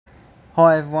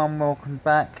Hi everyone, welcome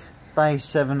back. Day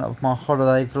 7 of my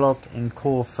holiday vlog in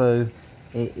Corfu.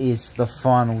 It is the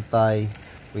final day.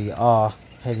 We are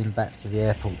heading back to the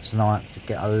airport tonight to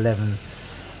get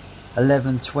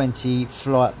 11:20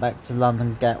 flight back to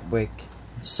London Gatwick.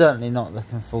 Certainly not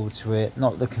looking forward to it.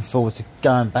 Not looking forward to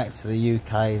going back to the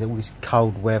UK. All this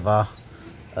cold weather.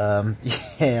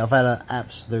 Yeah, I've had an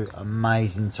absolute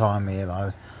amazing time here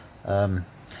though.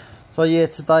 So yeah,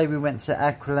 today we went to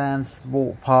Aqualand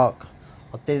water park.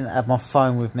 I didn't have my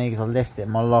phone with me because I left it in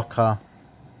my locker,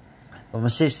 but my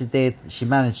sister did. She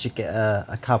managed to get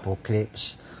a couple of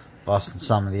clips of us and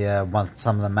some of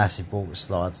the massive water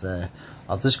slides there.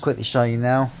 I'll just quickly show you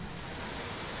now.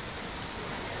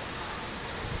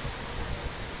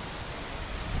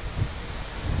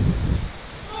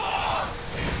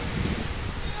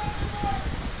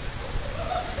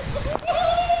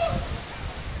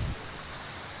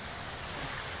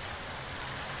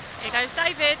 Here goes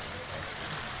David.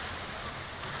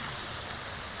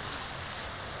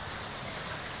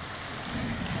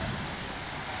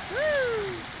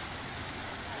 Woo!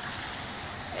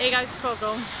 Here goes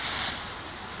Foggle.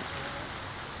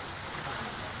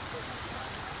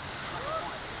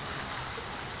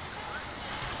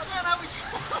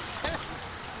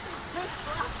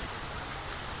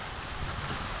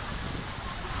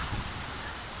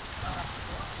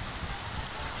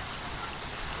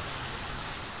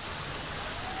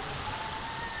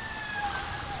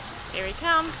 Here he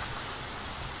comes.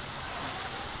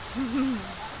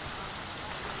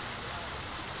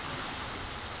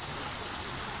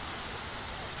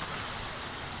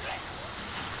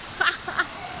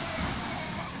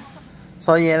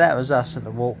 So yeah, that was us at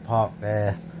the water park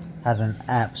there. Had an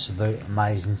absolute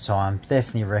amazing time.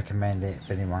 Definitely recommend it if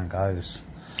anyone goes.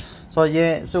 So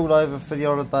yeah, it's all over for the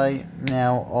holiday.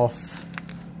 Now off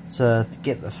to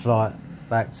get the flight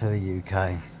back to the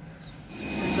UK.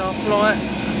 Here's our flight.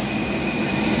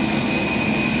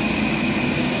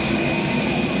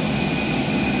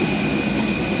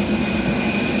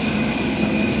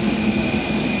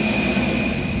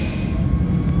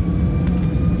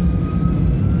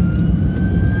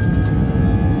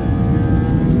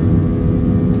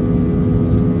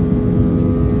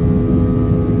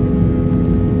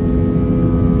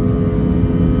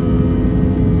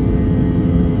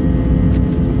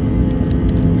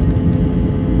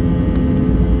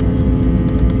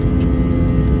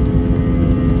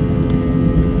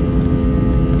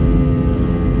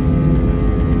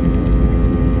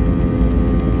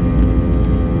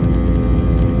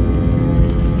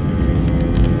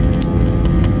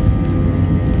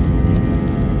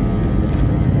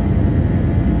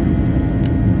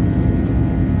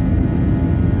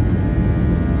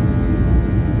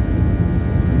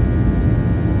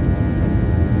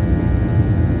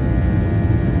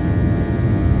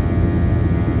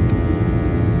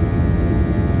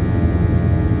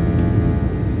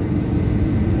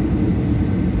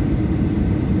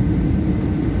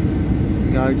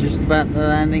 Just about to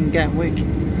land in Gatwick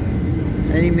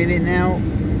any minute now.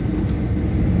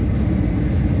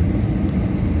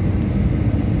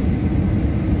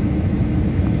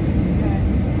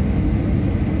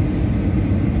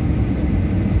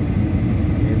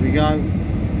 Here we go.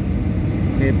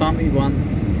 Be a bumpy one.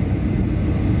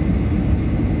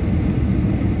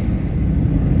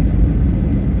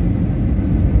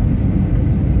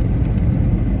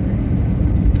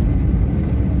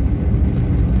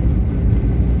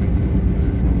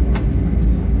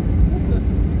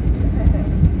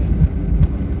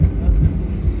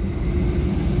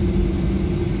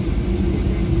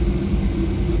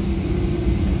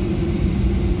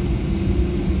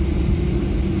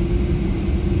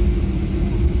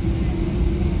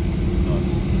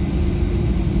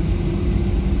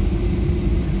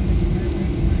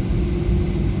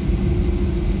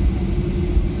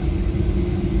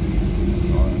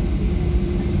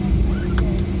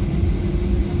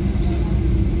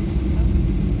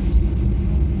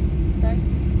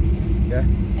 Yeah.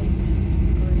 8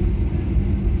 degrees.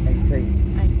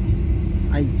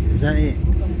 18. 8, is that it?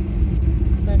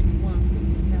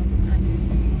 31, now 8.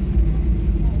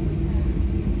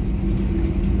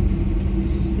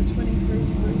 So 23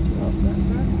 degrees up that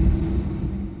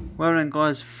road. Well then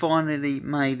guys, finally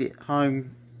made it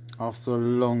home after a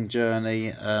long journey.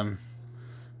 It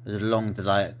was a long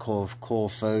delay at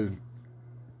Corfu.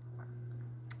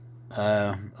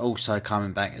 Also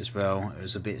coming back as well, it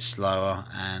was a bit slower,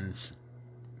 and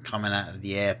coming out of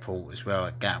the airport as well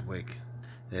at Gatwick,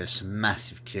 there's some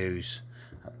massive queues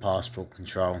at passport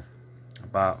control,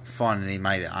 but finally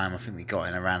made it home. I think we got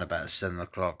in around about 7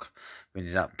 o'clock. We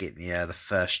ended up getting the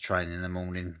first train in the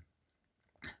morning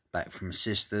back from my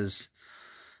sister's.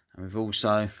 And we've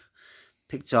also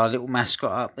picked our little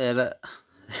mascot up there. Look.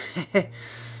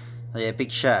 So yeah,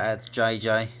 big shout out to JJ.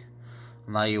 I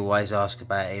know you always ask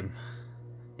about him.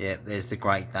 Yeah, there's the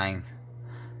Great Dane.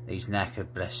 He's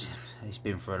knackered, bless him. He's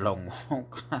been for a long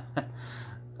walk.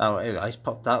 Oh, anyway, he's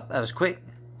popped up. That was quick.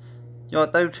 You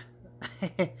alright, dude?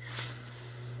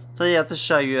 So yeah, I'll just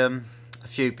show you a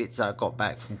few bits that I got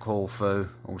back from Corfu.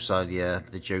 Also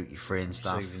the duty free and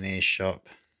stuff. Souvenir shop.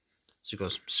 So we've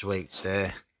got some sweets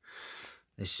there.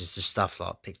 This is the stuff that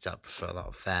I picked up for a lot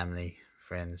of family,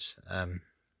 friends.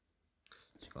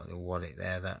 It's got a little wallet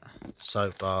there, that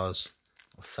soap bars,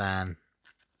 a fan,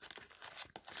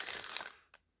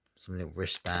 some little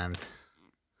wristband.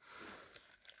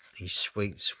 These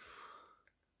sweets,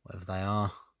 whatever they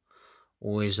are,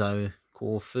 Orzo,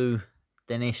 Corfu,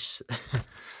 Dennis.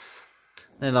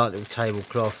 They're like little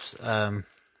tablecloths.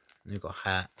 We've got a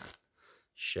hat,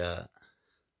 shirt,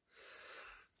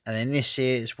 and then this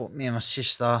here is what me and my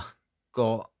sister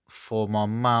got for my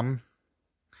mum.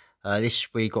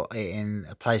 This we got it in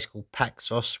a place called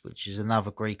Paxos, which is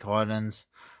another Greek island.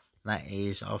 That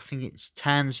is, I think it's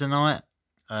Tanzanite.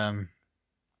 So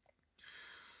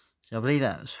I believe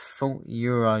that was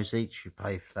 €40 each we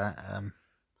pay for that.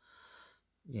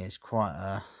 Yeah, it's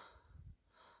quite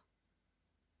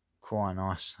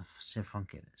nice. Let's see if I can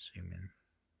get that zoom in.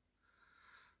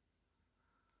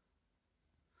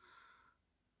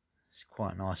 It's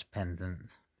quite a nice pendant.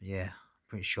 Yeah, I'm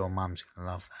pretty sure Mum's gonna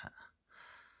love that.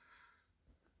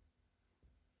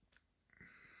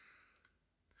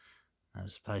 That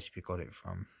was the place we got it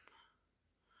from.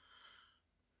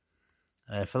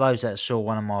 For those that saw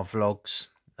one of my vlogs,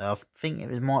 I think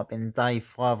it might have been day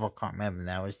 5, I can't remember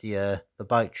now. It was the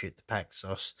boat trip to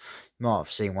Paxos. You might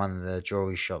have seen one of the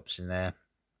jewellery shops in there.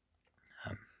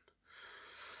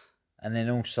 And then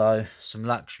also some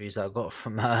luxuries that I got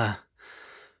from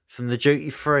the duty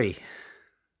free.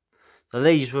 So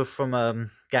these were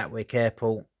from Gatwick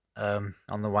Airport. On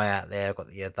the way out there, I got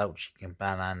the Dolce &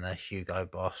 Gabbana and the Hugo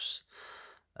Boss.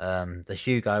 The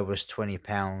Hugo was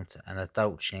 £20 and the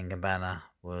Dolce & Gabbana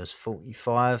was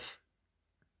 £45.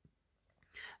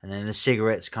 And then the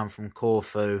cigarettes come from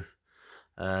Corfu.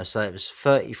 So it was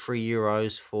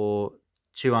 €33 for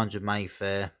 200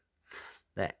 Mayfair.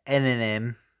 The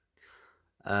N&M,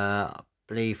 I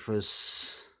believe that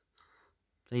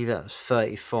was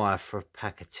 35 for a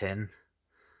pack of 10.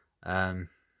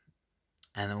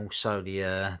 And also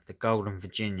the Golden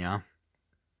Virginia,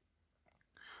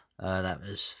 that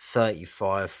was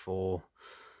 35 for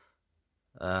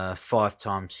 5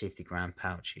 times 50 gram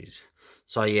pouches.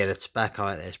 So yeah, the tobacco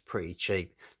out there is pretty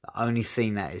cheap. The only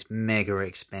thing that is mega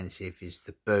expensive is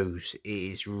the booze. It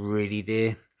is really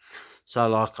dear. So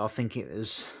like, I think it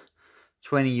was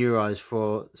 €20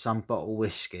 for some bottle of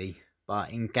whiskey, but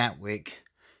in Gatwick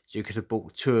you could have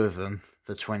bought 2 of them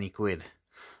for 20 quid.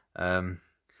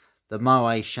 The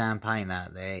Moet champagne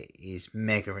out there is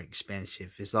mega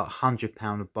expensive. It's like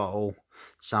 £100 a bottle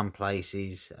some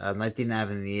places. They didn't have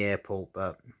it in the airport,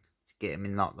 but to get them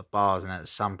in like the bars and that,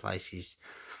 some places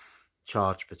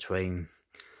charge between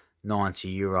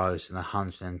 €90 and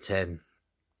 110.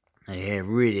 Yeah,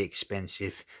 really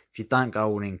expensive. If you don't go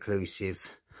all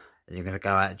inclusive and you're going to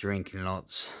go out drinking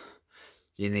lots,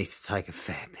 you need to take a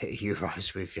fair bit of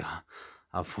euros with you.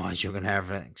 Otherwise you're going to have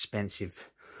an expensive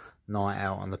night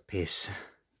out on the piss.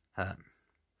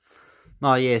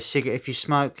 No, yeah, cigarette. If you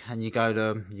smoke and you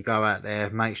go out there,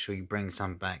 make sure you bring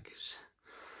some back, 'cause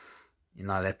you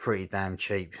know they're pretty damn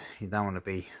cheap. You don't want to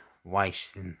be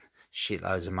wasting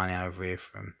shitloads of money over here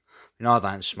for them. I mean, I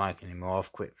don't smoke anymore.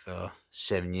 I've quit for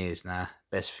 7 years now.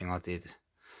 Best thing I did.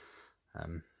 But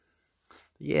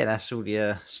yeah, that's all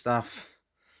the stuff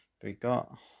we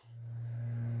got.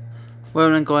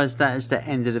 Well then guys, that is the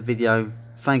end of the video.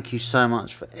 Thank you so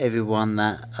much for everyone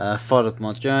that followed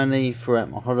my journey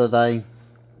throughout my holiday.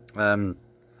 I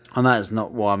know it's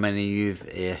not why many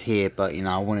of you are here, but you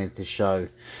know, I wanted to show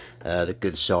the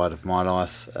good side of my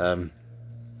life. And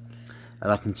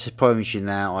I can promise you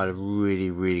now, I had a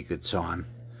really good time.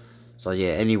 So yeah,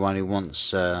 anyone who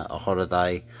wants a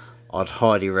holiday, I'd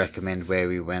highly recommend where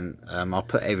we went. I'll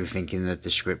put everything in the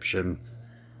description.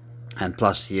 And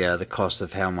plus the cost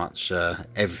of how much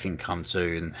everything come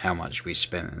to and how much we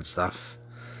spent and stuff.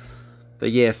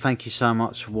 But yeah, thank you so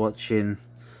much for watching.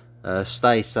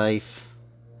 Stay safe,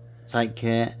 take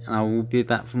care, and I will be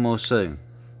back for more soon.